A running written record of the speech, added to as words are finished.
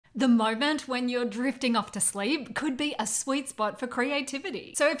The moment when you're drifting off to sleep could be a sweet spot for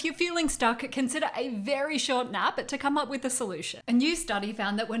creativity. So if you're feeling stuck, consider a very short nap to come up with a solution. A new study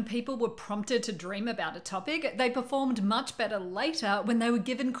found that when people were prompted to dream about a topic, they performed much better later when they were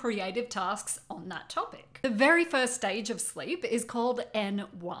given creative tasks on that topic. The very first stage of sleep is called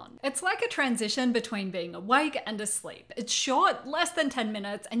N1. It's like a transition between being awake and asleep. It's short, less than 10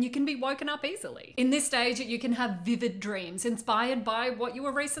 minutes, and you can be woken up easily. In this stage, you can have vivid dreams inspired by what you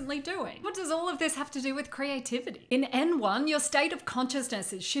were recently doing. What does all of this have to do with creativity? In N1, your state of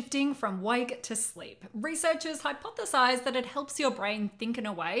consciousness is shifting from wake to sleep. Researchers hypothesize that it helps your brain think in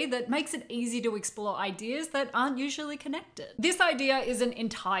a way that makes it easy to explore ideas that aren't usually connected. This idea isn't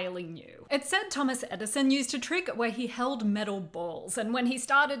entirely new. It's said Thomas Edison used a trick where he held metal balls, and when he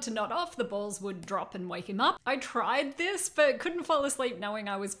started to nod off, the balls would drop and wake him up. I tried this, but couldn't fall asleep knowing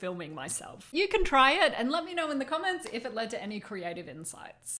I was filming myself. You can try it and let me know in the comments if it led to any creative insights.